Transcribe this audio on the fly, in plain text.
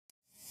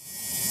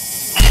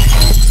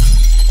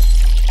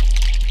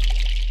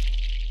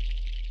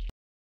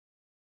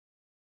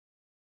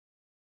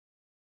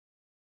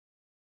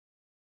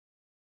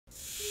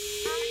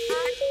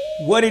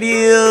What it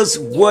is,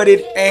 what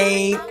it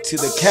ain't, to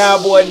the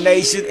Cowboy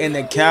Nation and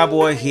the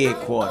Cowboy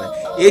headquarters.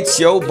 It's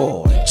your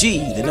boy, G,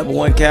 the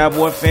 #1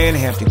 Cowboy fan,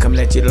 Hampton, coming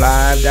at you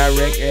live,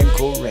 direct, and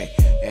correct.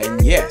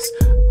 And yes,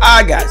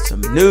 I got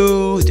some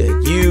news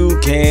that you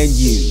can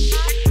use.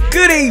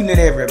 Good evening,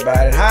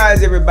 everybody.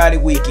 How's everybody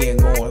weekend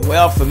going?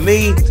 Well, for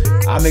me,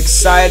 I'm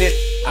excited,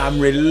 I'm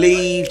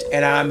relieved,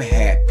 and I'm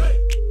happy.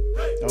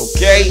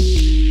 Okay?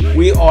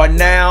 We are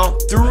now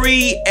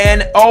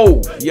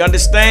 3-0. You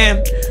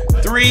understand?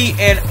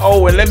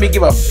 3-0. And let me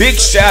give a big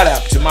shout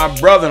out to my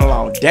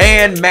brother-in-law,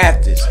 Dan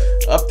Mathis,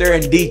 up there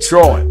in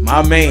Detroit.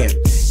 My man.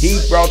 He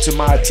brought to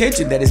my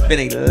attention that it's been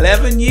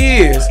 11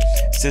 years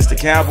since the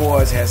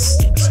Cowboys has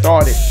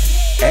started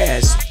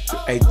as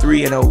a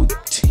 3-0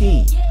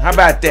 team. How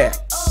about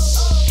that?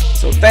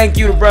 So thank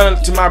you to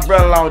my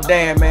brother-in-law,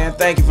 Dan, man.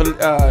 Thank you for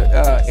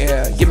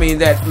giving me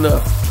that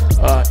little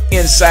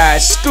inside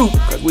scoop,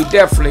 because we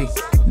definitely,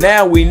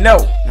 now we know.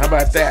 How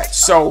about that?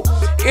 So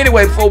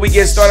anyway, before we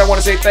get started, I want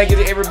to say thank you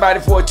to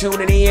everybody for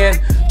tuning in,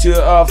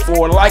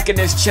 for liking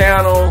this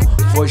channel,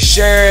 for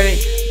sharing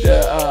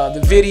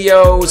the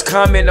videos,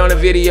 commenting on the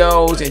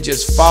videos, and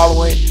just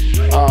following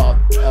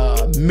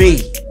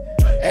me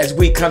as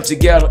we come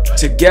together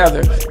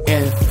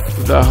in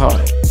the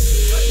huddle.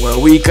 Well,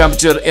 we come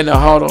in the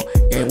huddle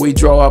and we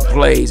draw up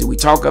plays and we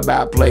talk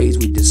about plays,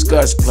 we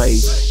discuss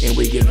plays, and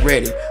we get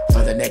ready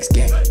for the next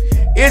game.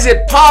 Is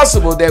it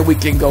possible that we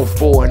can go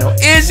 4-0?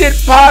 Is it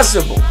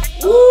possible?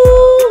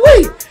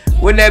 Woo-wee.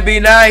 Wouldn't that be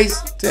nice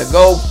to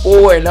go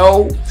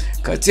 4-0?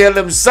 Cause tell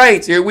them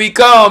Saints, here we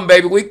come,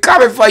 baby. We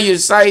coming for you,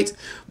 Saints.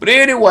 But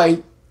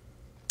anyway,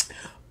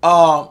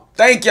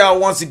 thank y'all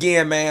once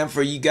again, man,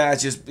 for you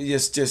guys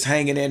just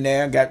hanging in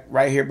there. Got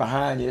right here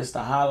behind you. It's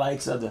the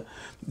highlights of the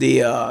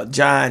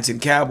Giants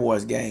and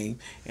Cowboys game.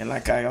 And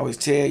like I always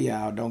tell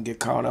y'all, don't get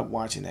caught up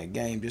watching that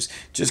game.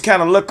 Just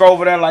kind of look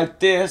over there like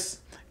this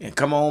and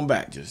come on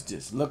back.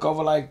 Just look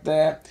over like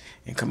that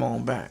and come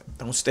on back.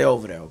 Don't stay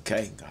over there,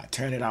 okay? I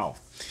turn it off.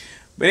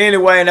 But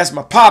anyway, and that's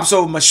my pops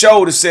over my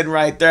shoulder sitting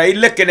right there. He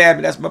looking at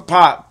me. That's my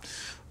pop.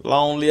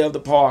 Long live the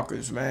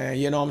Parkers, man.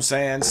 You know what I'm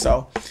saying?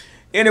 So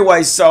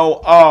anyway,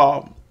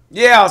 so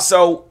yeah,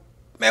 so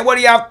man, what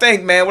do y'all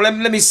think, man? Well,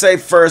 let me say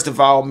first of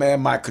all,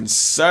 man, my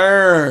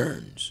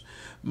concerns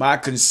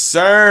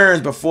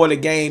before the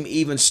game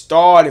even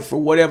started, for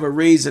whatever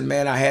reason,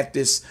 man, I had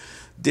this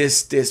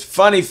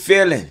funny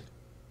feeling.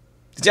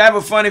 Did y'all have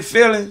a funny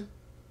feeling?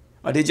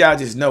 Or did y'all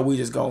just know we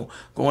just go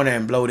in there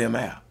and blow them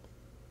out?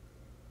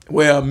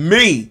 Well,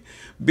 me,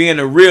 being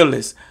a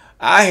realist,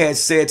 I had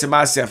said to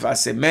myself, I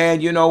said,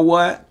 man, you know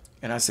what?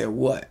 And I said,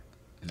 what?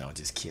 No,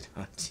 just kidding.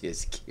 I'm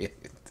just kidding.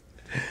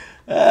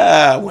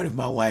 What if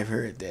my wife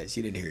heard that?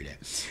 She didn't hear that.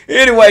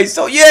 Anyway,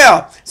 so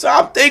yeah. So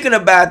I'm thinking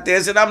about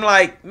this, and I'm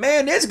like,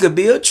 man, this could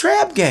be a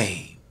trap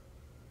game.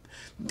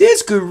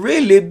 This could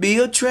really be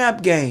a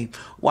trap game.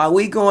 While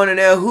we going in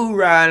there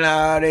hoorahing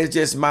out, it's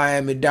just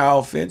Miami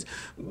Dolphins.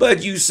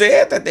 But you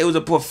said that they was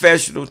a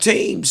professional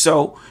team,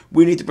 so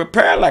we need to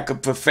prepare like a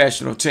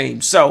professional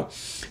team. So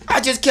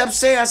I just kept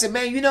saying, I said,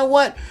 man, you know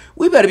what?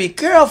 We better be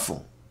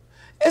careful.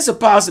 It's a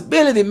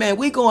possibility, man.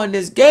 We go in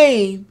this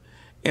game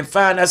and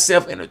find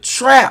ourselves in a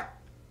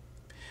trap.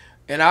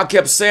 And I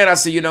kept saying, I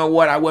said, you know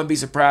what? I wouldn't be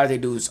surprised they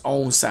do is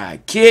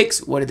onside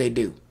kicks. What did they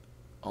do?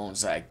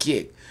 Onside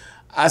kick.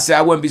 I said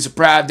I wouldn't be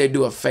surprised if they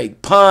do a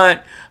fake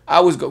punt. I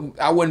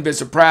wouldn't be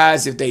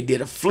surprised if they did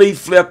a flea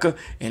flicker.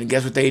 And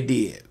guess what they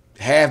did?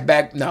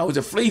 Halfback. No, it was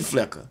a flea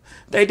flicker.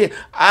 They did.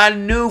 I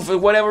knew for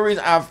whatever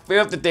reason, I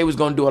felt that they was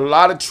going to do a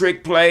lot of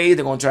trick plays.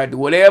 They're going to try to do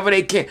whatever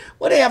they can.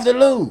 What do they have to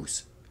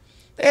lose?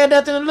 They had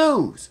nothing to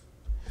lose.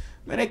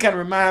 Man, they kind of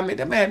remind me.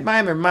 Man,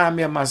 Miami remind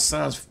me of my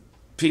son's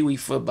pee-wee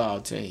football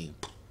team.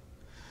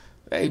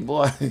 Hey,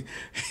 boy.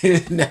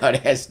 No,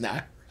 that's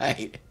not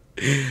right.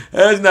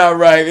 That's not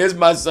right. It's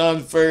my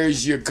son's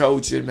first year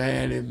coaching,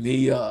 man, and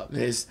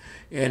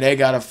and they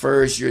got a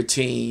first year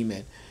team,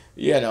 and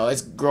you know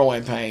it's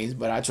growing pains.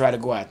 But I try to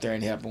go out there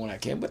and help them when I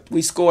can. But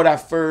we scored our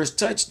first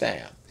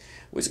touchdown.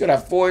 We scored our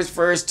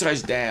first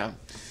touchdown,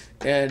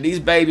 and these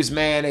babies,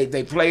 man,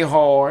 they play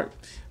hard.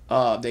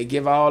 They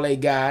give all they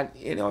got.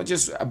 You know,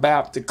 just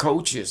about the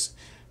coaches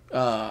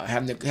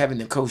having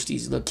to coach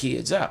these little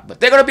kids up. But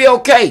they're going to be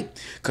okay,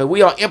 because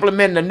we are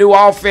implementing a new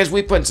offense.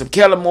 We putting some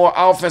Kellen Moore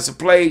offensive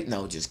plays.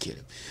 No, just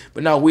kidding.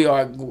 But no, we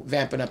are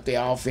vamping up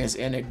their offense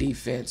and their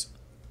defense.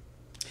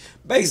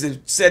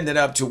 Basically setting it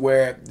up to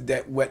where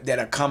that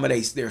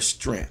accommodates their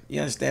strength.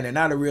 You understand? They're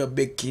not a real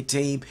big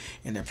team,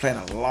 and they're playing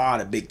a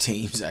lot of big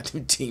teams. I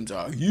think teams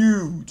are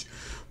huge.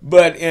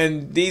 But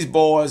these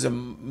boys are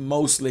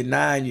mostly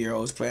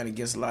 9-year-olds playing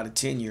against a lot of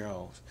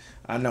 10-year-olds.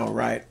 I know,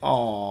 right?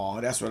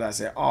 Oh, that's what I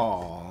said.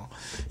 Oh,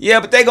 yeah,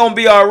 but they're gonna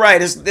be all right.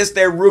 This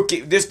their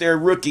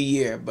rookie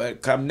year.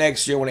 But come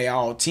next year when they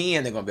all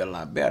 10, they're gonna be a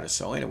lot better.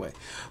 So anyway,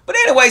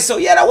 so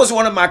yeah, that was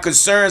one of my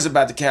concerns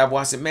about the Cowboys.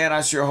 I said, man,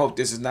 I sure hope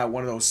this is not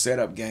one of those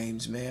setup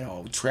games, man,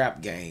 or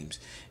trap games.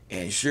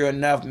 And sure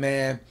enough,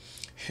 man,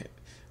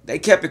 they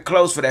kept it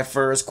close for that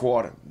first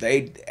quarter.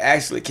 They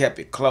actually kept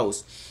it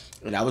close.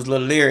 And I was a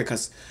little leery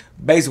because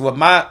basically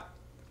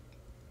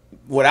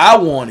what I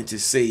wanted to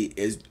see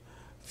is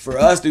for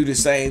us to do the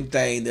same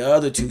thing the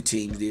other two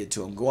teams did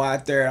to them. Go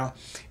out there,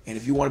 and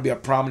if you want to be a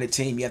prominent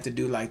team, you have to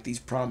do like these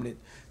prominent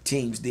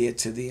teams did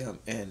to them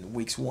in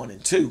weeks 1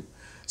 and 2.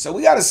 So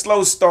we got a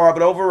slow start,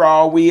 but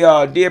overall we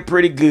did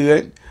pretty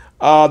good.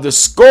 The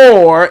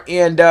score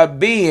ended up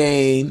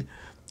being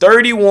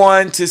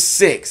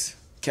 31-6.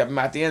 Kept them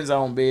out the end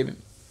zone, baby.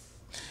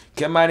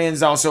 Kept them out the end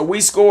zone. So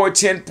we scored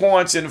 10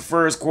 points in the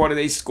first quarter.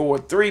 They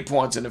scored 3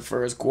 points in the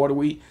first quarter.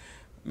 Man,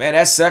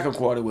 that second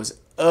quarter was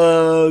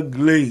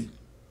ugly.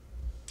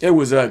 It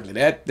was ugly.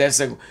 That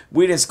second,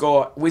 we didn't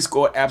score. We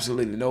scored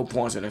absolutely no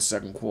points in the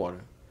second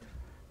quarter.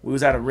 We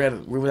was out of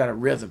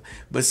rhythm.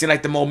 But it seemed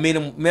like the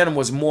momentum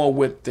was more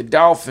with the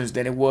Dolphins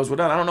than it was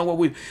with us. I don't know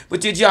what but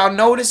did y'all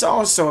notice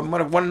also?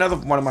 One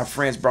of my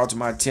friends brought to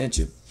my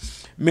attention,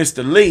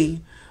 Mr.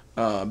 Lee,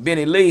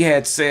 Benny Lee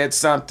had said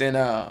something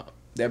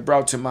that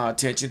brought to my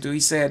attention too. He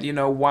said,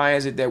 why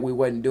is it that we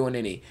wasn't doing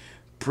any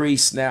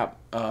pre-snap,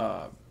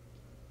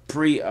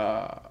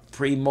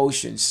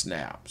 pre-motion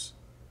snaps?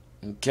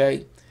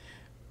 Okay,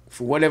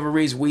 for whatever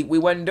reason we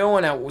wasn't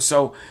doing that.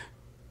 So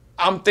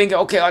I'm thinking,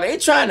 okay, are they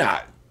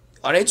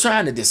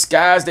trying to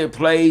disguise their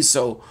plays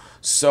so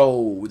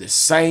the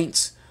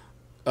Saints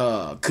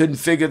couldn't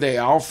figure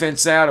their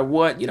offense out or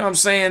what? You know what I'm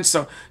saying?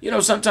 So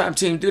sometimes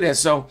teams do that.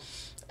 So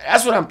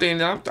that's what I'm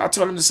thinking. I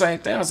told them the same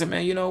thing. I said,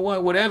 man, you know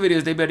what? Whatever it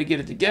is, they better get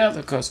it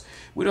together because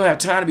we don't have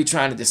time to be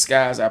trying to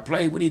disguise our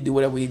play. We need to do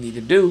whatever we need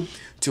to do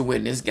to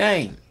win this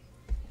game.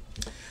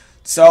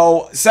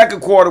 So second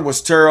quarter was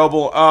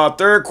terrible.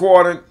 Third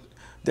quarter,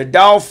 the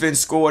Dolphins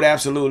scored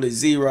absolutely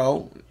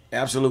zero,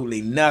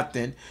 absolutely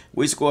nothing.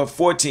 We scored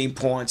 14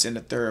 points in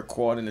the third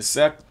quarter. In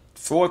the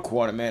fourth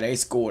quarter, man, they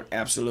scored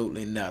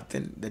absolutely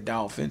nothing, the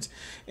Dolphins,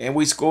 and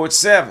we scored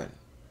 7.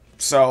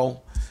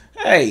 So,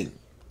 hey,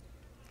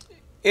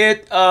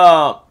 it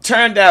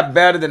turned out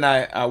better than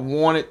I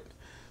wanted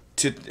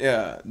to,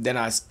 than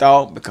I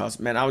thought because,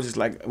 man, I was just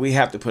like, we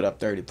have to put up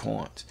 30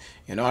 points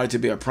in order to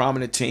be a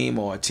prominent team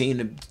or a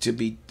team to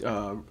be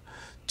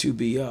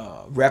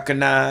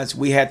recognized.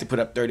 We had to put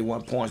up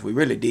 31 points. We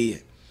really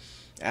did.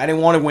 I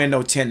didn't want to win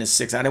no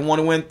 10-6. I didn't want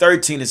to win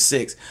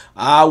 13-6.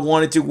 I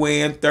wanted to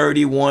win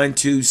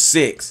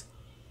 31-6.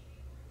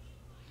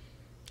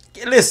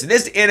 Listen,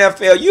 this is the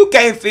NFL. You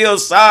can't feel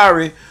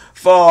sorry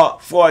for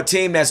a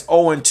team that's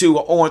 0-2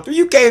 or 0-3.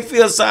 You can't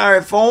feel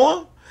sorry for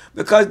them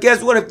because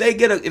guess what? If they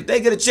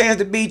get a chance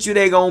to beat you,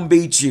 they gonna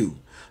beat you.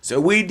 So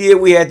we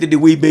did. We had to do.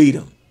 We beat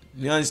them.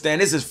 You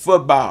understand? This is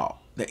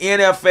football, the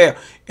NFL,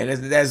 and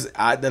that's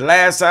the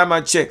last time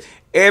I checked.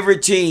 Every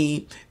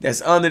team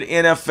that's under the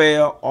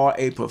NFL are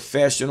a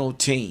professional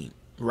team,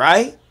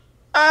 right?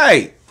 All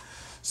right.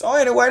 So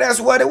anyway, that's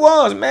what it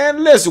was,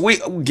 man.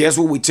 Listen, guess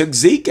what? We took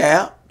Zeke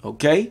out,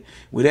 okay?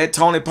 With that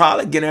Tony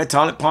Pollard, getting that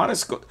Tony Pollard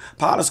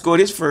scored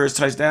his first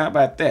touchdown. How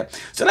about that?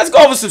 So let's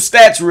go over some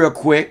stats real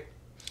quick.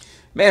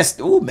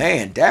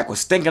 Man, Dak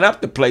was stinking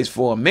up the place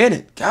for a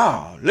minute.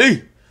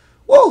 Golly.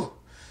 Woo.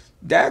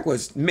 Dak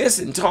was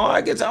missing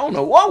targets. I don't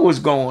know what was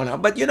going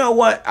on. But you know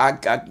what?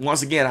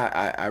 Once again,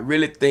 I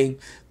really think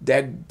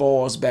that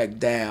boils back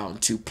down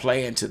to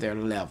playing to their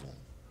level.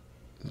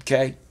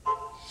 Okay?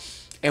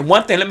 And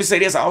one thing, let me say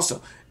this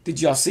also.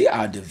 Did y'all see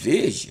our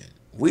division?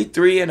 We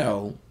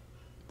 3-0.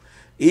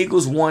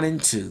 Eagles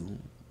 1-2.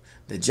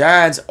 The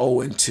Giants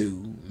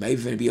 0-2.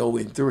 Maybe going to be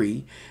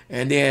 0-3.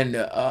 And then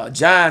the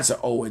Giants are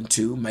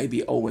 0-2.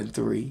 Maybe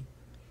 0-3.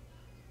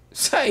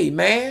 Say,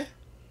 man.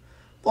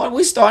 Boy,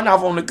 we starting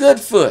off on a good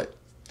foot.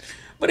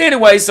 But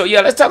anyway, so yeah,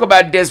 let's talk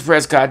about Dak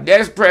Prescott.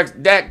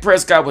 Dak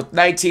Prescott was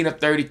 19 of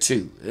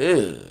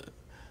 32.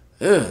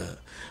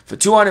 For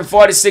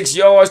 246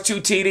 yards, 2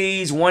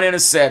 TDs, 1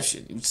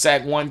 interception. He was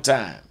sacked 1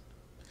 time.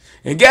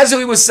 And guess who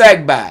he was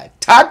sacked by?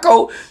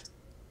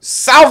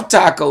 South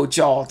Taco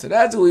Charlton.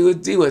 That's who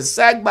he was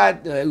sacked by.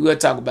 We'll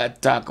talk about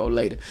Taco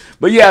later.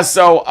 But yeah,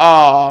 so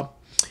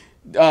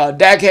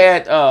Dak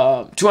had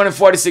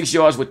 246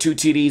 yards with 2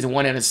 TDs and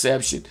 1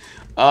 interception.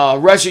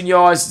 Rushing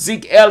yards,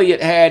 Zeke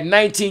Elliott had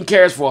 19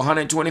 carries for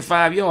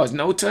 125 yards.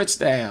 No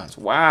touchdowns.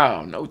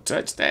 Wow, no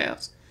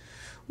touchdowns.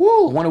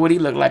 Woo, I wonder what he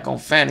looked like on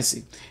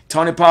fantasy.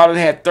 Tony Pollard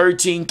had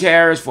 13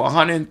 carries for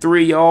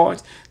 103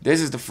 yards. This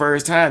is the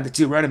first time the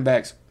 2 running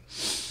backs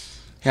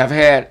have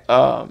had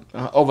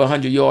over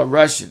 100-yard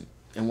rushing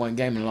in one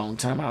game in a long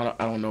time. I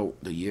don't know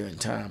the year and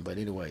time, but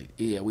anyway,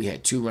 yeah, we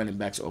had 2 running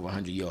backs over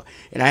 100 yards.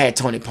 And I had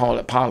Tony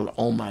Pollard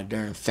on my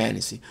darn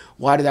fantasy.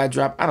 Why did I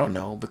drop? I don't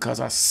know, because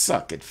I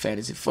suck at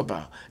fantasy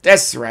football.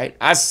 That's right.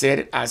 I said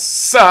it. I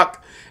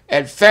suck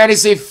at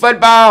fantasy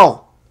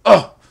football.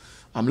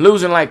 I'm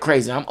losing like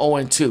crazy. I'm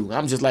 0-2.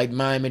 I'm just like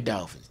Miami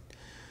Dolphins.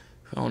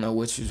 I don't know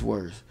which is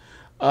worse.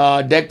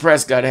 Dak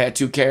Prescott had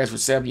 2 carries for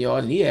 7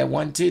 yards, and he had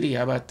 1 TD.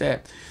 How about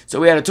that? So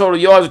we had a total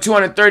yards of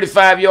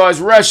 235 yards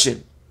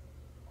rushing.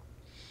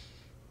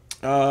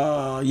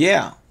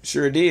 Yeah,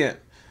 sure did.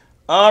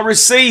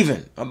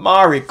 Receiving,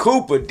 Amari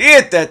Cooper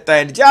did that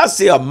thing. Did y'all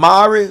see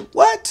Amari?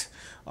 What?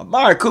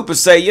 Amari Cooper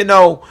say,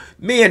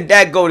 me and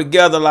Dak go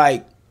together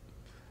like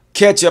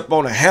ketchup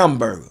on a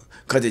hamburger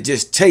because it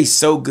just tastes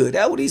so good.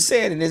 That's what he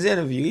said in his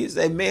interview. He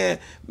said, man,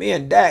 me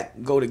and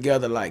Dak go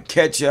together like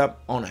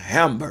ketchup on a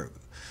hamburger.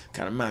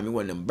 Kind of remind me of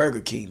one of them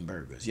Burger King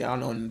burgers. Y'all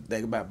know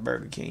anything about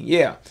Burger King?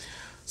 Yeah.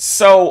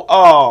 So,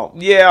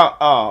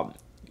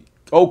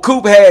 old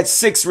Coop had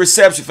 6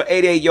 receptions for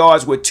 88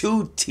 yards with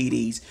 2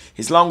 TDs.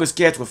 His longest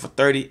catch was for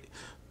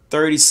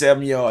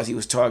 37 yards. He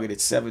was targeted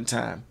 7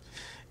 times.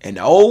 And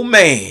the old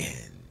man,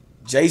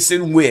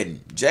 Jason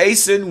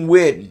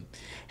Witten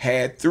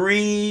had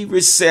 3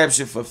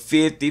 receptions for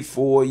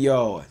 54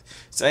 yards.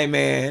 Say,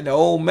 man, the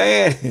old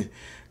man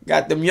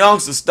got them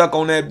youngsters stuck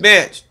on that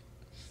bench.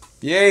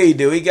 Yeah, he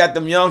do. He got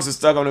them youngsters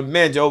stuck on the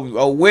bench.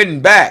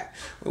 Witten back.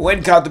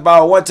 Witten caught the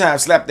ball one time,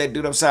 slapped that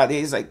dude upside the head.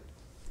 He's like,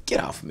 get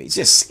off of me.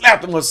 Just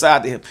slapped him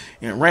upside the hip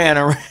and ran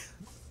around.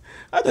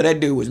 I thought that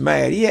dude was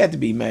mad. He had to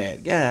be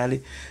mad.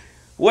 Golly.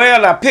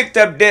 Well, I picked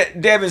up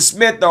Devin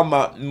Smith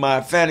on my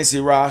fantasy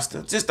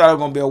roster. Just thought it was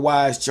going to be a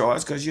wise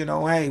choice because, you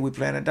know, hey, we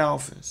playing the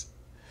Dolphins.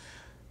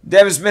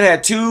 Devin Smith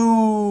had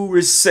 2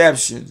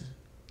 receptions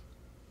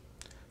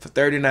for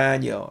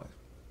 39 yards.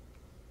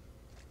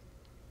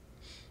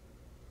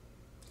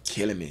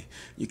 Killing me.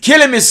 You're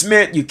killing me,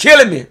 Smith. You're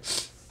killing me.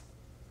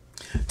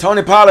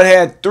 Tony Pollard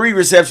had 3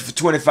 receptions for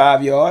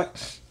 25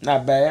 yards.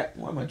 Not bad.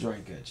 Where my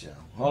drink at, y'all?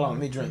 Hold on.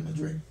 Let me drink my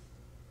drink.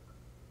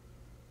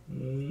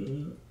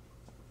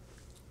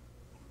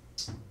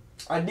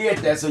 I did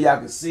that so y'all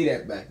can see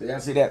that back there. Y'all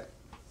see that?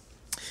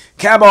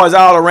 Cowboys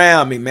all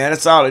around me, man.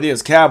 That's all it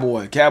is.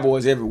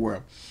 Cowboys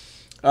everywhere.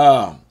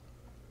 Also,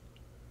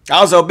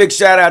 a big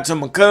shout out to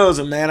my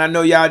cousin, man. I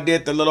know y'all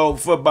did the little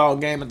football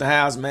game at the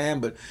house, man,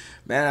 but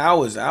man, I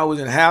was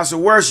in house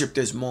of worship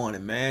this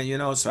morning, man. You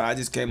know, so I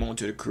just came on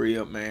to the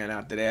crib, man.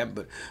 After that,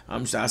 but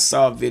I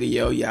saw a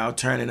video, y'all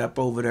turning up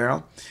over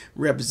there,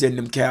 representing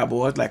them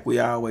Cowboys like we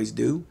always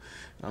do.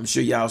 I'm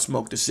sure y'all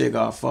smoked a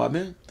cigar for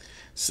me,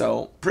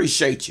 so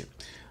appreciate you.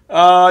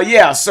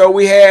 Yeah, so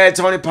we had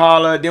Tony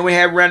Pollard, then we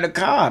had Randall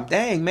Cobb.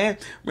 Dang, man,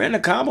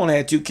 Randall Cobb only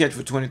had 2 catches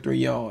for 23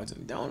 yards.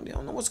 Don't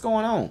know what's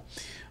going on.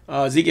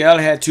 Ezekiel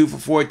Elliott had 2 for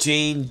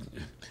 14.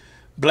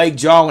 Blake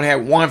Jarwin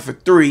had 1 for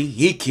 3.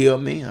 He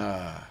killed me.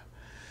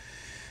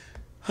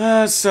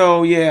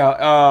 So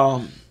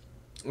yeah.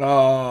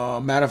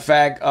 Matter of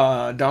fact,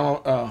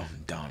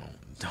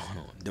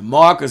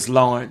 DeMarcus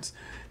Lawrence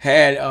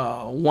had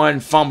 1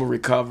 fumble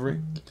recovery,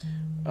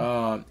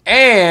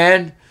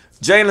 and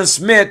Jalen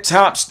Smith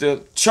tops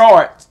the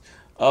chart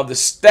of the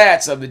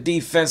stats of the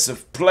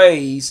defensive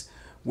plays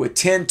with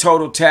 10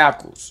 total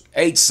tackles,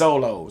 8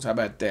 solos. How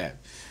about that?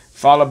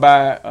 Followed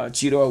by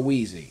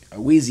Chidobe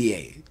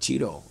Owize.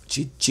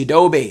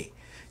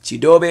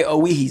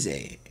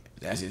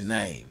 That's his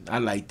name. I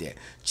like that.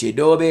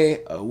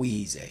 Chidobe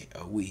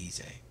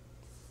Owize.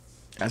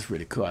 That's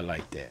really cool. I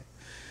like that.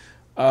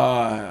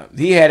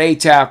 He had 8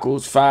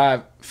 tackles,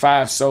 5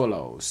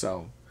 solos.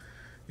 So,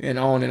 and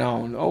on and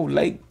on. Oh,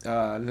 Leighton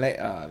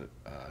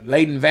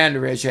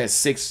Vander Esch had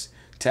 6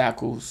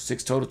 tackles,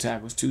 6 total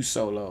tackles, 2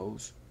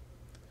 solos.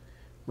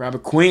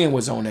 Robert Quinn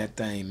was on that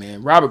thing,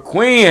 man. Robert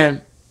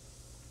Quinn.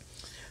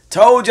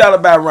 Told y'all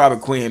about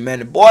Robert Quinn, man.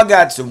 The boy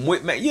got some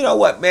whip, man. You know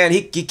what, man?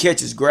 He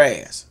catches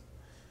grass.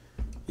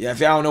 Yeah, if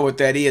y'all don't know what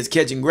that is,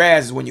 catching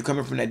grass is when you're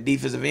coming from that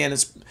defensive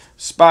end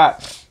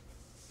spot.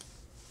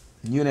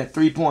 You're in that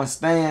 3-point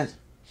stand,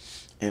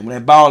 and when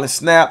that ball is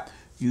snapped,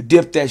 you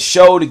dip that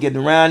shoulder,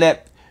 getting around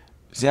that.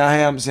 See how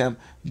I'm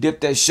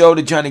dip that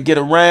shoulder, trying to get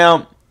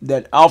around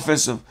that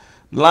offensive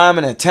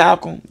lineman and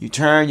tackle. You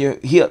turn your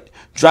hip,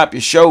 drop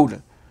your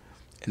shoulder,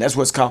 and that's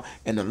what's called.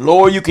 And the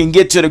lower you can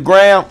get to the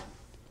ground,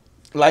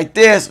 like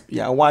this,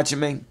 y'all watching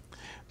me?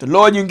 The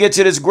lower you can get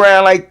to this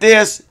ground like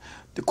this,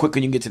 the quicker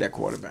you can get to that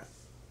quarterback.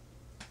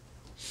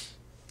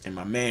 And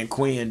my man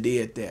Quinn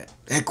did that.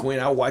 That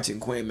Quinn, I was watching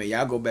Quinn, man.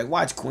 Y'all go back,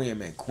 watch Quinn,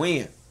 man.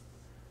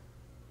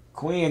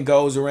 Quinn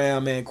goes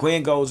around, man.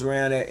 Quinn goes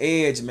around that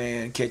edge,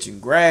 man, catching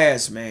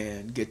grass,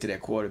 man, get to that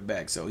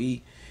quarterback. So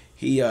he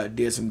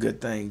did some good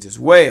things as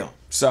well.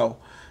 So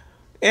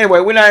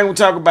anyway, we're not even going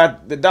to talk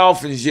about the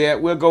Dolphins yet.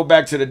 We'll go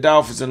back to the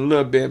Dolphins in a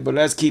little bit, but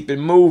let's keep it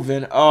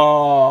moving.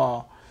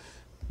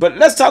 But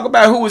let's talk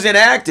about who was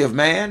inactive,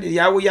 man.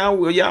 Y'all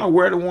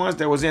were the ones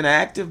that was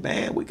inactive,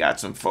 man. We got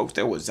some folks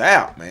that was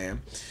out,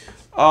 man.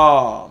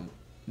 The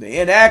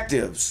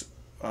inactives,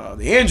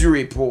 the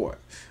injury report.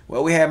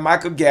 Well, we had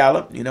Michael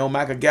Gallup. You know,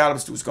 Michael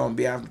Gallup was going to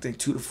be out, I think,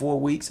 2 to 4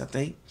 weeks, I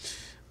think,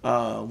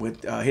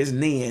 with his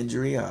knee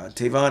injury.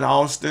 Tavon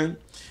Austin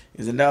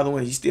is another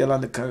one. He's still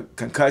under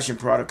concussion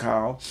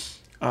protocol.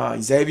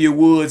 Xavier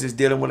Woods is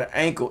dealing with an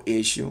ankle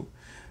issue.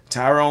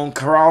 Tyrone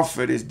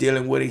Crawford is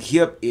dealing with a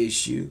hip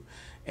issue.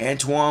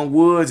 Antoine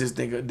Woods is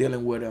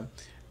dealing with an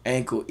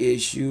ankle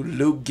issue.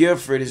 Luke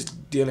Gifford is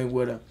dealing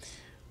with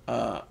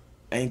a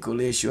ankle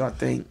issue, I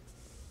think.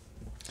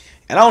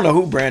 And I don't know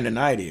who Brandon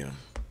Knight is.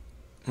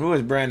 Who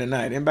is Brandon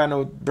Knight? Anybody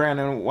know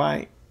Brandon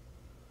Knight.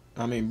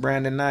 I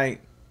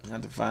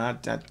have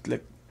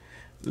to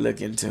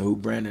look into who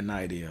Brandon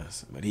Knight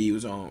is. But he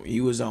was on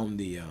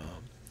the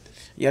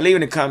leave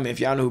in the comment if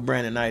y'all know who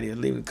Brandon Knight is.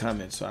 Leave in the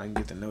comments so I can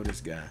get to know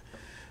this guy.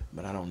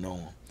 but I don't know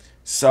him.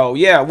 So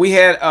yeah, we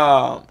had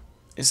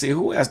let's see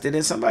who else.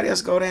 Did somebody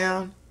else go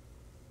down?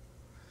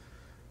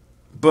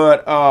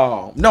 But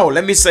no,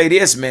 let me say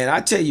this, man.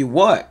 I tell you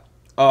what,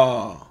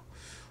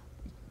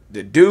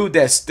 the dude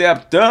that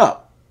stepped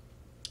up,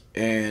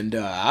 and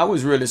I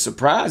was really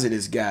surprised at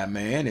this guy,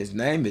 man. His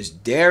name is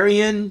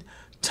Darian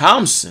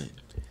Thompson.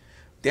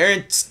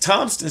 Darian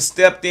Thompson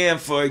stepped in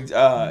for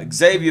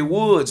Xavier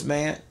Woods,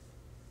 man.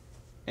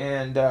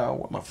 And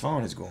my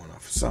phone is going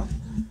off or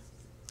something.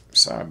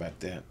 Sorry about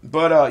that.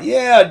 But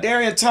yeah,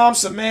 Darian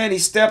Thompson, man, he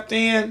stepped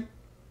in,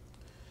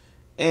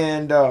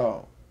 and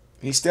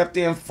he stepped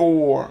in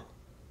for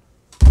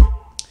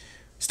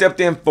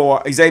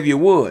Xavier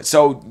Woods.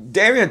 So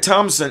Darian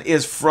Thompson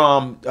is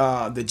from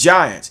the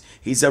Giants.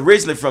 He's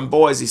originally from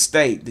Boise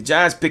State. The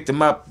Giants picked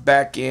him up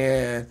back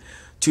in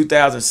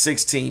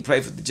 2016. He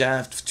played for the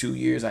Giants for 2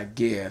 years, I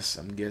guess.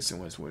 I'm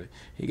guessing was what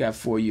he got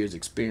 4 years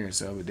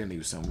experience of it. Then he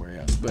was somewhere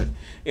else. But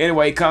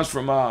anyway, he comes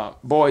from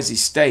Boise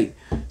State.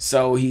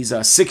 So he's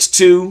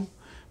 6'2",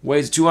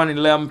 weighs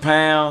 211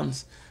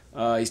 pounds.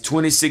 He's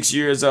 26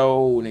 years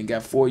old and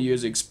got 4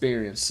 years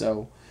experience.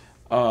 So,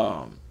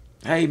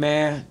 hey,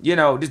 man, you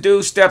know, this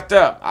dude stepped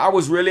up. I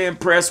was really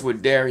impressed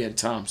with Darian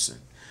Thompson.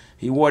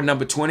 He wore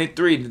number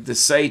 23, the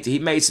safety. He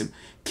made some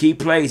key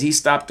plays. He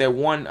stopped that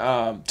one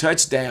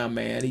touchdown,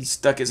 man. He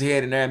stuck his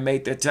head in there and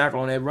made that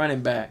tackle on that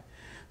running back.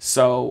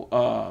 So,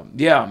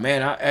 yeah,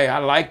 man, I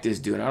like this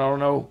dude. I don't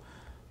know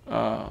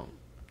how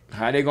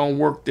they're going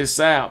to work this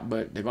out,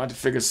 but they're going to have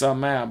to figure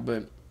something out.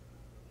 But,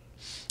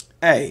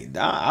 hey,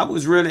 I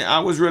was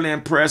really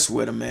impressed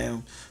with them,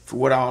 man, for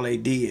what all they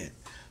did.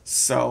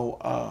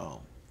 So,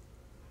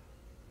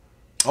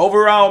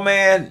 overall,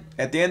 man,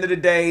 at the end of the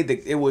day,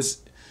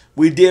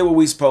 we did what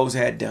we supposed to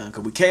have done.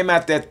 Because we came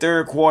out that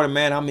third quarter,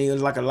 man. I mean, it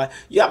was like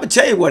yeah, I'm going to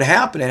tell you what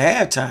happened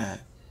at halftime.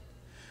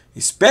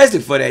 Especially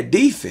for that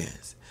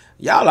defense.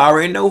 Y'all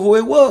already know who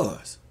it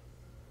was.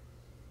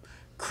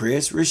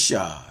 Chris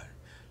Richard.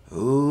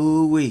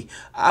 Ooh-wee.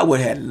 I would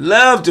have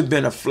loved to have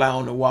been a fly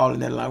on the wall in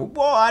that line.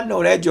 Boy, I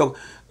know that joke.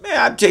 Man,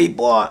 I tell you,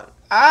 boy,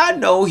 I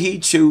know he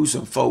chewed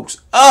some folks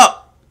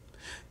up.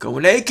 Because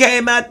when they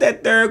came out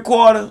that third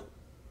quarter,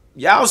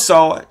 y'all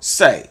saw it.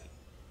 Say.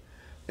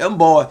 Them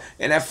boys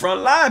in that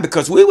front line,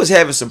 because we was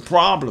having some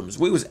problems.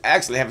 We was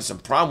actually having some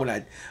problem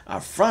with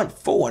our front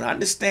four. And I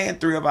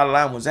understand 3 of our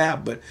line was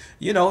out, but,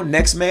 you know,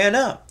 next man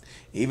up.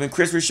 Even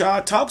Chris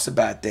Richard talks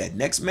about that.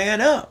 Next man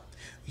up.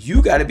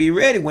 You got to be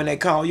ready when they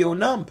call your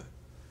number.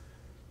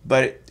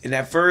 But in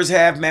that first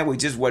half, man, we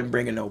just wasn't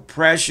bringing no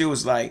pressure. It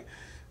was like,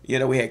 you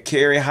know, we had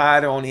Kerry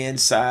Hyder on the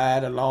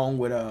inside along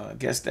with, I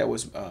guess that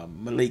was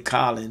Malik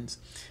Collins.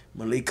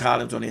 Malik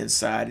Collins on the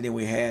inside. And then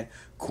we had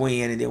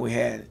Quinn, and then we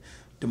had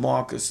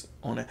DeMarcus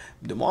on it.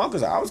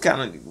 DeMarcus, I was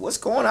kind of, what's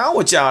going on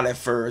with y'all that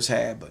first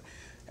half? But,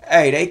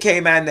 hey, they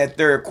came out in that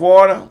third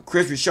quarter.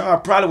 Chris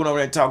Richard probably went over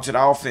there and talked to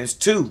the offense,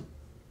 too.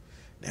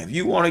 Now, if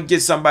you want to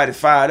get somebody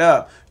fired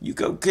up, you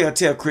go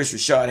tell Chris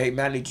Richard, hey,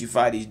 man, I need you to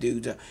fire these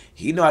dudes up.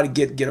 He know how to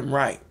get them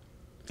right.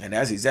 And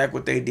that's exactly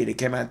what they did. They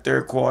came out in the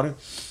third quarter,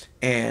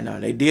 and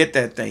they did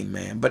that thing,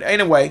 man. But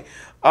anyway,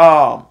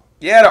 yeah,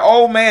 the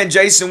old man,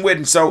 Jason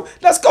Witten. So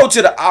let's go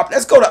to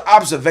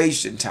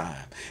observation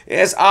time.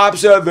 It's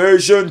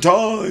observation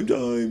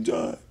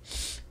time.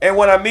 And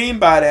what I mean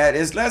by that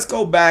is let's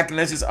go back and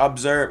let's just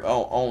observe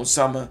on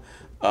some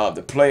of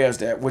the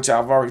players which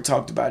I've already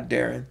talked about,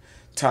 Darian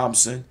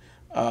Thompson.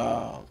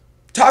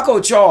 Taco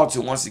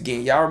Charlton, once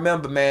again. Y'all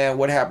remember, man,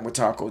 what happened with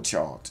Taco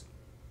Charleston.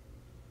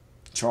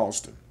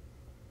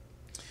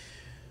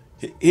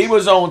 He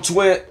was on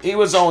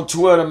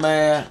Twitter,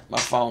 man. My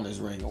phone is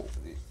ringing.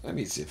 Let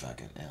me see if I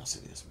can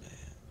answer this, man.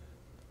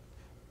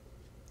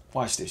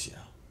 Watch this, y'all.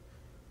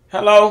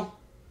 Hello?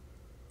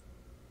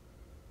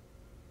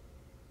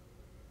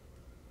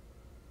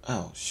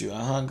 Oh, shoot,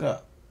 I hung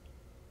up.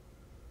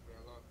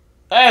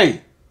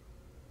 Hey!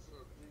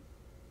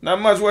 Not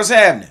much, what's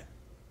happening?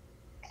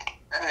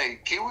 Hey,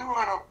 can we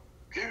run a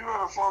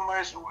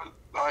formation with,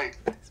 like,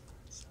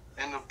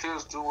 in the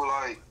pistol with,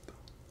 like,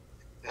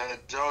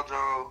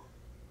 JoJo,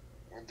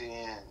 and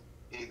then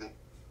either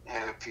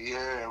had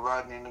Pierre and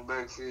Rodney in the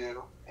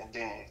backfield, and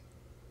then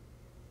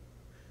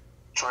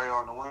Trey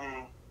on the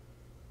wing?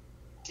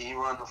 Can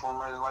you run the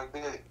formation like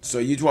that? So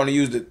you want to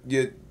use the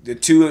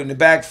two in the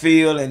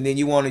backfield, and then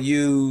you want to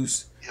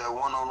use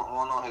one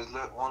on his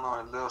left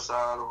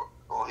side,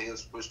 or he'll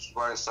switch to the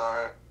right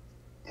side,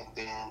 and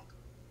then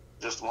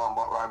just one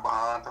right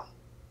behind him,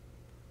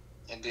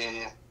 and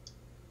then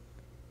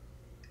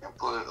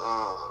put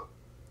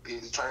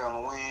either Trey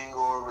on the wing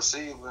or a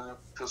receiver, and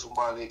put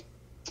somebody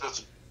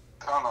just to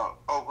kind of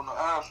open the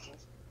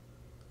options.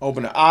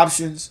 Open the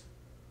options.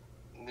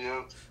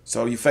 Yeah.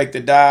 So you fake the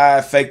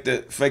dive, fake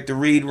the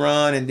read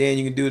run, and then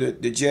you can do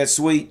the jet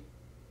sweep.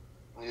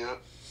 Yeah.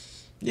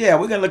 Yeah,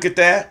 we're gonna look at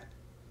that.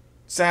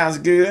 Sounds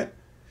good.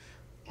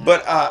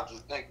 But I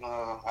just think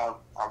I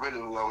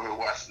really was over here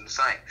watching the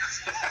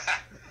Saints.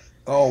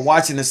 Oh,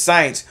 watching the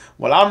Saints.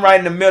 Well, I'm right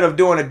in the middle of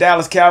doing a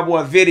Dallas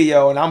Cowboy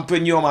video, and I'm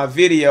putting you on my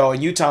video,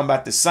 and you talking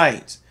about the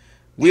Saints.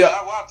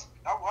 I watched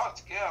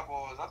watch the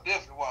Cowboys. I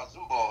definitely watch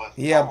them boys.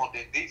 Yeah. I want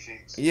that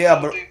defense.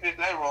 Yeah, but defense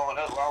they wrong.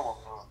 That's what I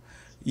want to run.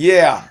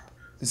 yeah.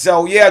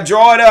 So yeah,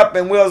 draw it up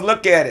and we'll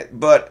look at it.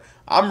 But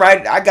I'm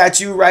right. I got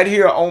you right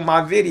here on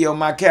my video,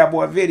 my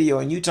Cowboy video,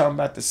 and you talking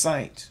about the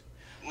Saints.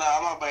 Nah,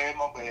 my bad.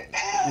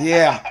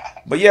 Yeah,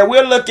 but yeah,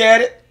 we'll look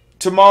at it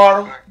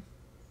tomorrow. Okay.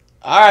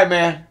 All right,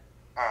 man.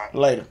 All right.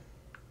 Later.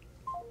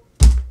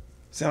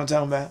 See what I'm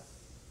talking about?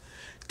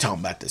 Talking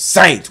about the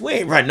Saints. We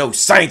ain't running no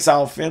Saints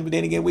offense, but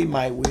then again, we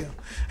might will.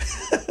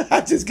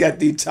 I just got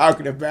through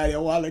talking about it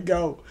a while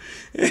ago.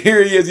 And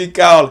here he is, he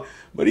called.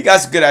 But he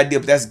got some good idea,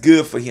 but that's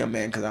good for him,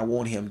 man, because I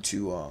want him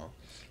to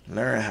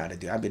learn how to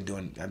do. I've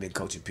been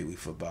coaching Pee Wee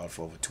football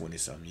for over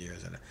 20-something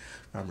years, and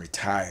I'm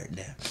retired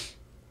now.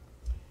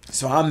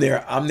 So I'm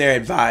their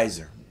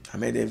advisor. I'm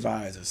the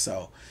advisor.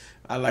 So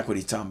I like what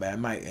he's talking about.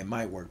 It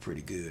might work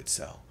pretty good.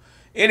 So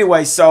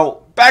anyway,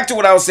 so back to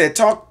what I was saying.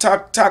 Talk.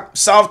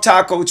 South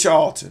Taco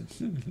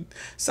Charlton.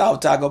 South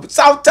Taco. But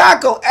South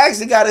Taco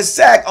actually got a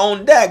sack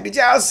on Dak. Did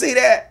y'all see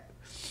that?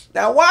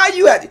 Now, why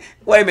you had...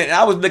 Wait a minute.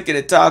 I was looking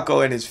at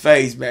Taco in his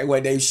face, man,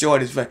 when they showed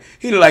his face.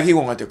 He looked like he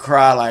wanted to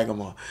cry like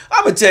him.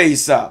 I'm going to tell you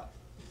something.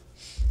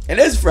 And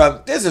this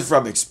is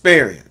from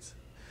experience.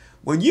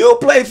 When you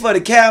play for the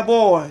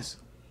Cowboys,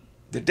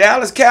 the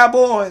Dallas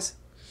Cowboys,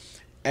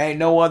 ain't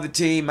no other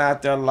team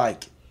out there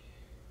like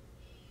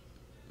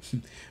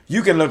it.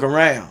 You can look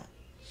around.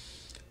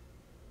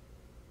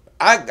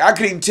 I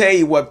couldn't even tell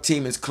you what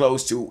team is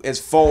close to as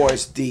far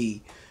as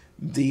the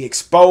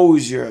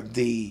exposure,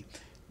 the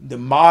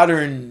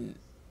modern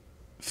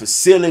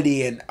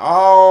facility and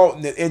all,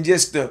 and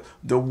just the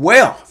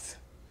wealth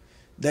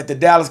that the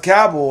Dallas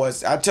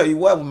Cowboys. I tell you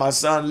what, when my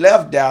son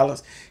left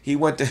Dallas, he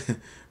went to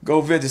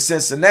go visit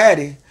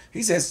Cincinnati.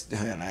 He says,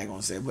 I ain't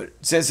gonna say, but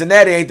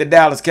Cincinnati ain't the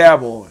Dallas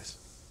Cowboys.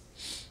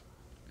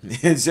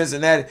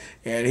 Cincinnati,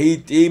 and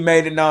he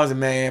made it known,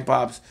 man,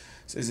 Pops,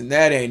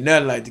 Cincinnati ain't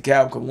nothing like the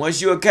Cowboys.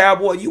 Once you're a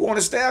Cowboy, you want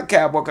to stay a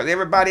Cowboy, because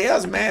everybody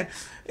else, man,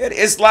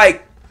 it's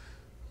like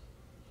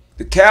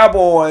the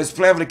Cowboys,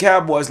 playing for the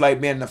Cowboys,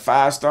 like being in a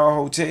 5-star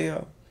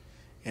hotel,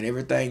 and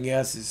everything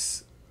else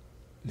is,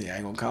 I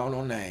ain't gonna call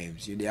no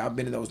names. I've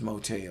been in those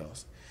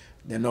motels.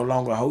 They're no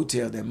longer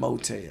hotels, they're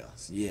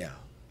motels. Yeah.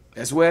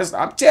 That's where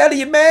I'm telling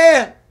you,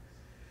 man.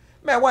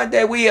 Man, one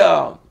day we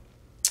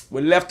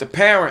left the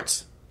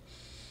parents.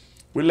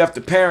 We left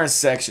the parents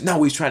section. No,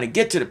 we was trying to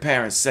get to the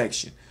parents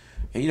section.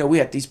 And we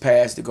had these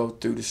paths to go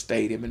through the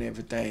stadium and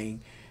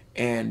everything.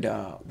 And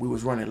we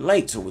was running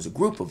late, so it was a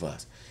group of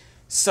us.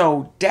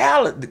 So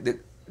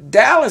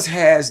Dallas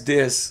has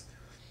this,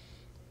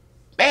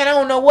 man, I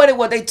don't know what it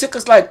was. They took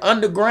us like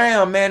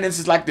underground, man. This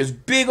is like this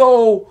big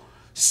old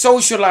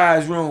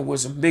socialized room with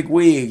some big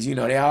wigs.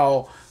 They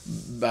all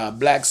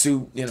black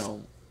suit,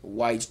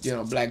 white,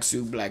 black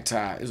suit, black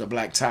tie. It was a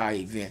black tie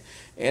event.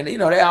 And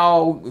they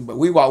all, but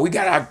we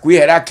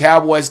had our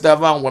Cowboy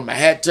stuff on with my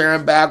hat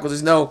turned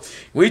backwards.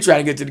 We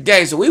trying to get to the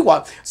game. So we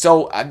walked.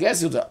 So I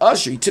guess it was an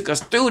usher. He took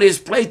us through this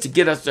place to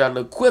get us there a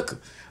little quicker.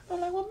 I'm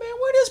like, well, man,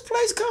 where this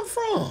place come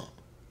from?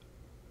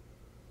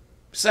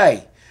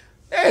 Say,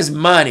 there's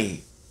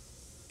money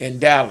in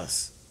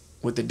Dallas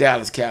with the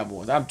Dallas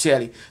Cowboys. I'm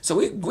telling you. So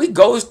we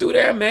goes through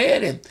there,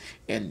 man,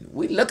 and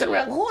we looking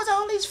around. Who is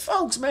all these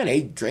folks, man?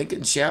 They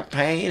drinking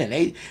champagne and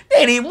they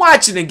ain't even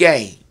watching the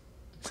game.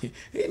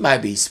 It might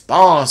be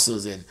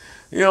sponsors and,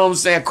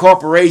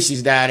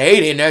 corporations down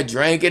there. They in there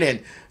drinking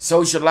and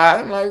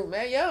socializing. I'm like,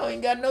 man, y'all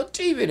ain't got no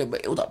TV there.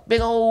 But it was a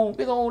big old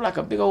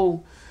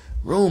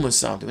room or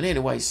something. But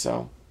anyway,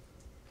 so,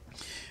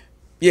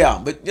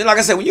 yeah. But like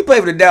I said, when you play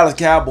for the Dallas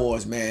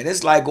Cowboys, man,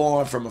 it's like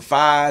going from a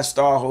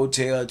 5-star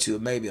hotel to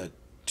maybe a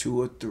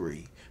 2 or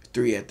 3.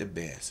 3 at the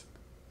best.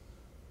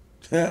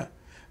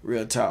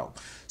 Real talk.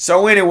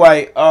 So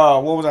anyway,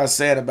 what was I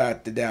saying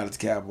about the Dallas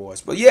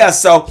Cowboys? But yeah,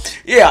 so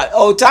yeah,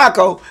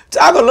 Taco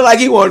looked like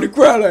he wanted to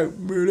cry. Like,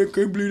 man, I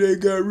can't believe they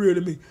got rid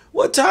of me.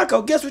 Well,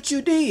 Taco, guess what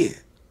you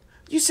did?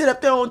 You sit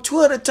up there on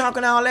Twitter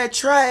talking all that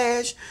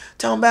trash,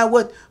 talking about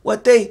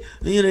what they,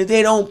 if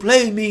they don't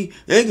play me,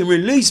 they can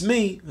release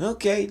me.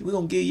 Okay, we're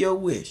gonna give you your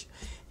wish.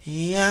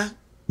 Yeah.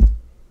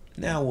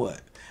 Now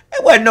what?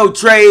 There wasn't no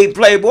trade,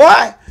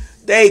 playboy.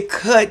 They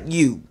cut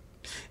you.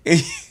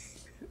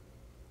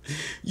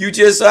 You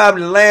just so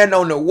happen to land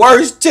on the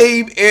worst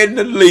team in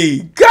the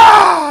league.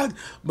 God!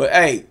 But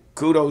hey,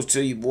 kudos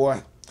to you,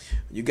 boy.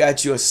 You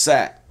got you a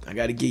sack. I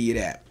got to give you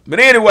that. But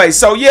anyway,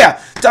 so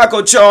yeah,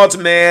 Taco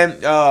Charlton, man,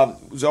 got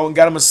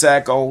him a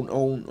sack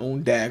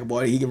on Dak,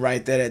 boy. He can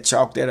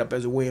chalk that up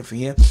as a win for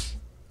him.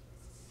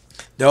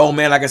 The old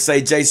man, like I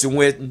say, Jason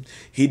Witten,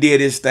 he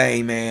did his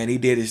thing,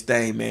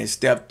 man.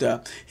 Stepped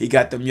up. He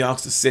got them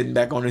youngsters sitting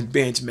back on his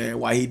bench, man,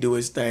 while he do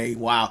his thing.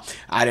 Wow.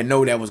 I didn't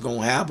know that was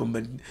going to happen,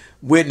 but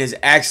Witten is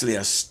actually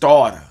a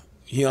starter.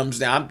 You know what I'm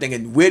saying? I'm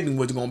thinking Witten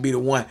was going to be the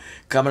one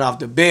coming off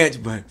the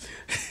bench, but...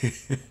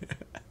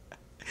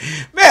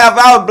 Man, if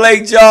I was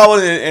Blake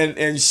Jarwin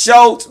and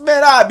Schultz,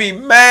 man, I'd be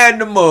mad in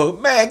the mug.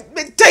 Man,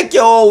 take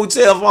your old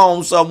self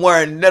home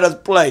somewhere and let us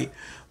play.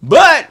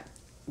 But...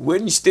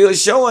 Whitney still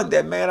showing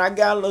that, man, I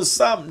got a little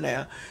something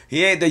now.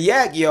 He ain't the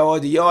yak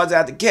yard, the yards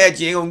out the catch.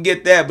 You ain't gonna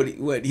get that, but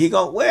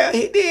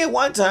he did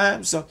one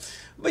time. So,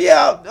 but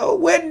yeah,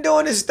 Whitney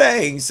doing his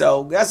thing,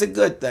 so that's a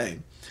good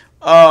thing.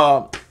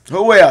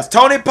 Who else?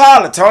 Tony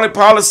Pollard. Tony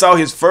Pollard saw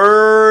his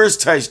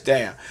first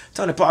touchdown.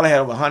 Tony Pollard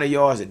had over 100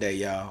 yards a day,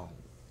 y'all.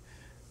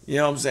 You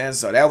know what I'm saying?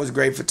 So that was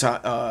great for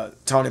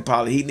Tony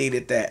Pollard. He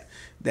needed that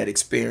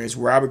experience.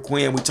 Robert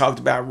Quinn, we talked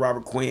about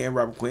Robert Quinn.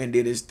 Robert Quinn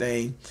did his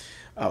thing.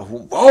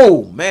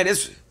 Oh, man,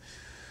 it's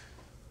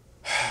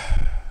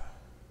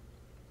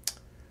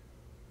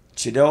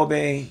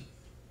Chidobe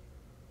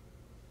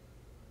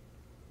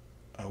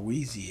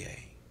Awezie.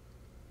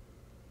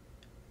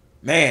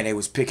 Man, they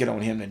was picking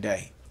on him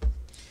today.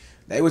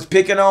 They was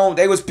picking on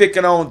Chidobe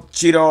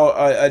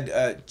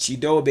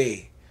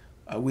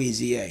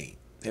Awezie.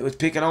 They was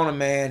picking on him,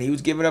 man. He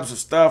was giving up some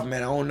stuff,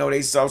 man. I don't know.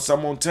 They saw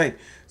some on tape.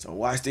 So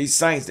watch these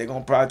Saints. They're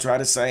going to probably try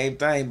the same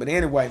thing. But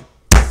anyway,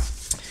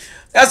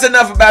 that's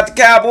enough about the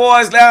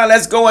Cowboys. Now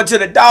let's go into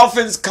the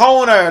Dolphins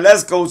corner.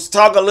 Let's go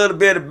talk a little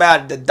bit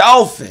about the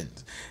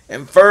Dolphins.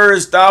 And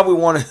first off, we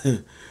want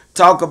to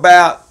talk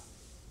about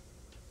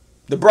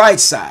the bright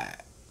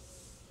side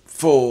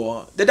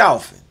for the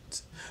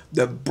Dolphins.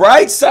 The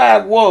bright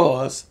side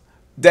was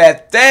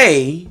that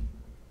they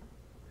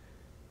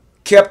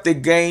kept the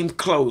game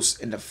close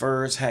in the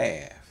first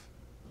half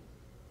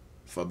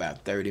for about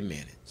 30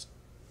 minutes.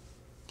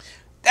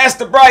 That's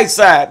the bright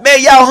side.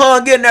 Man, y'all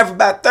hung in there for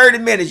about 30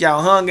 minutes.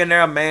 Y'all hung in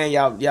there, man.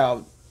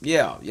 Y'all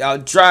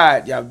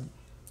tried. Y'all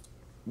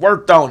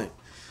worked on it.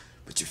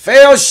 But you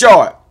fell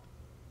short.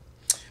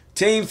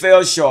 Team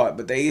fell short,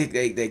 but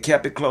they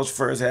kept it close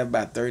first half,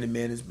 about 30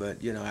 minutes,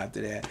 but, you know,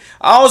 after that.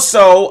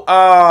 Also,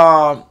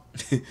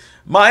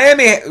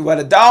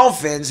 the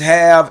Dolphins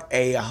have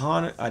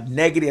a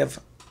negative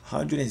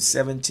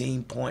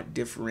 117-point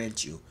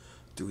differential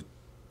through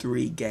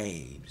 3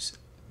 games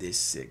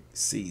this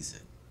season.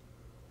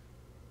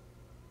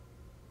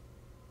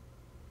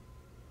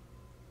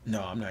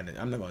 No, I'm not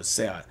going to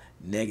say a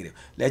negative.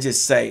 Let's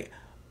just say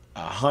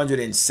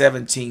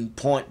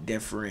 117-point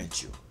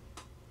differential.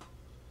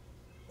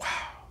 Wow.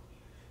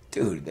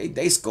 Dude,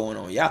 they scoring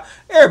on y'all.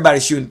 Everybody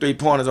shooting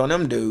 3-pointers on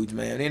them dudes,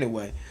 man.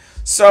 Anyway.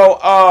 So,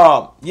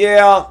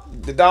 yeah,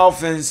 the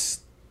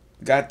Dolphins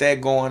got that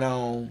going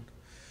on.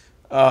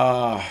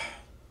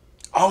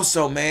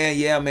 Also,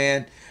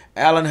 man,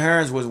 Alan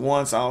Hearns was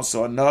once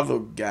also another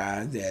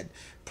guy that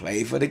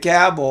played for the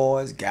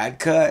Cowboys, got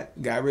cut,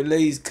 got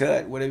released,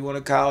 cut, whatever you want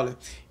to call it,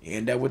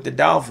 ended up with the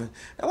Dolphins.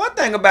 Now, one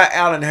thing about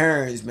Alan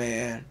Hearns,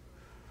 man,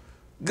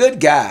 good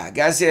guy.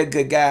 Gotta say a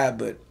good guy,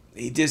 but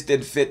he just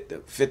didn't fit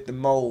the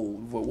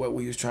mold for what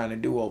we was trying to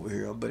do over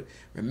here. But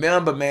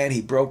remember, man,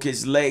 he broke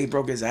his leg,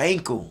 broke his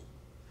ankle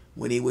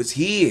when he was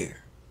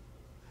here,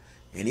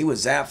 and he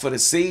was out for the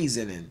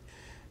season.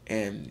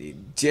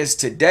 And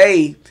just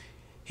today,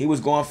 he was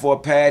going for a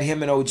pad.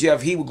 Him and old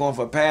Jeff, he was going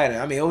for a pad.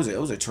 I mean, it was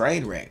a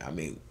train wreck. I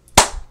mean,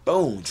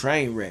 boom,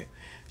 train wreck.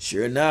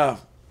 Sure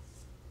enough,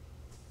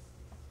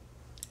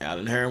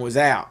 Alan Hearn was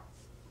out.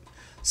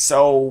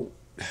 So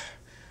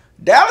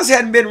Dallas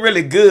hadn't been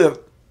really good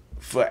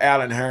for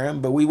Alan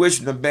Hearn, but we wish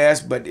him the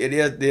best. But it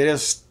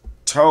is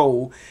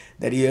told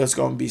that he is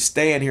going to be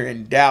staying here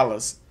in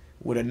Dallas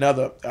with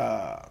another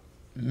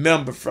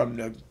member from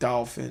the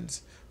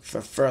Dolphins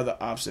for further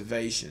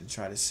observation.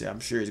 Try to see. I'm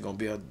sure it's going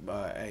to be a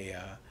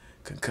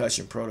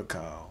concussion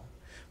protocol.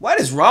 What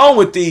is wrong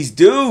with these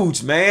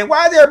dudes, man?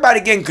 Why is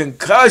everybody getting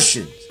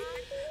concussions?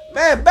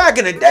 Man, back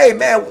in the day,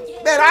 man,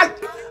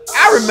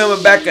 I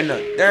remember back in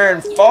the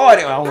darn 40,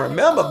 I don't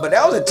remember, but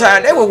that was the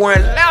time they were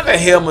wearing leather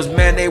helmets,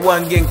 man. They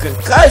wasn't getting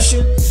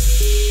concussions.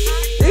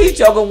 These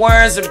jokers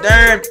wearing some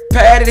darn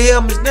padded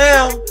helmets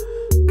now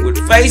with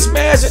face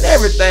masks and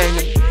everything.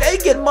 They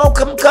get more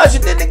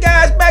concussions than the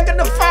guys back in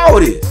the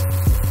 40s.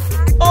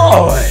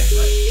 Boy,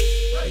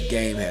 the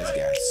game has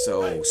got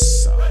so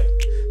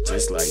soft,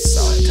 just like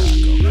soft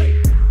taco.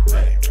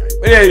 Right.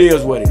 But it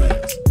is what it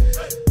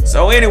is.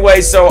 So anyway,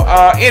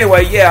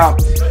 yeah,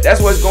 that's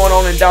what's going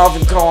on in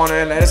Dolphin Corner,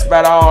 and that's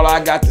about all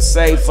I got to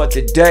say for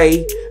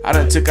today. I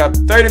done took up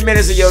 30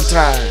 minutes of your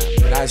time,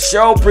 and I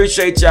sure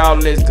appreciate y'all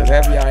listening, because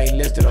half of y'all ain't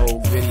listened to the whole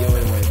video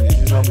anyway.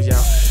 As long as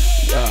y'all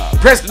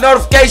press the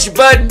notification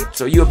button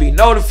so you'll be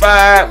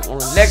notified on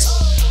the next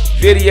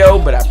video.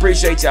 But I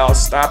appreciate y'all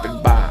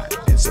stopping by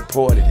and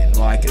supporting and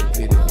liking the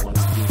video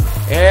once again.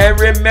 And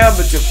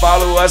remember to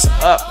follow us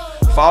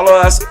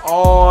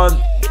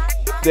on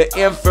the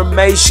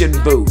information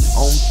booth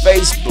on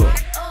Facebook,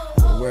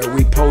 where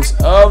we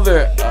post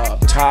other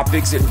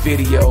topics and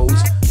videos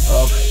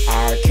of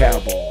our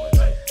Cowboys.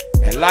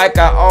 And like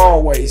I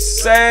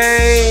always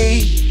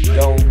say,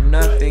 don't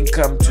nothing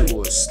come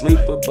to a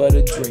sleeper but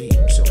a dream.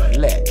 So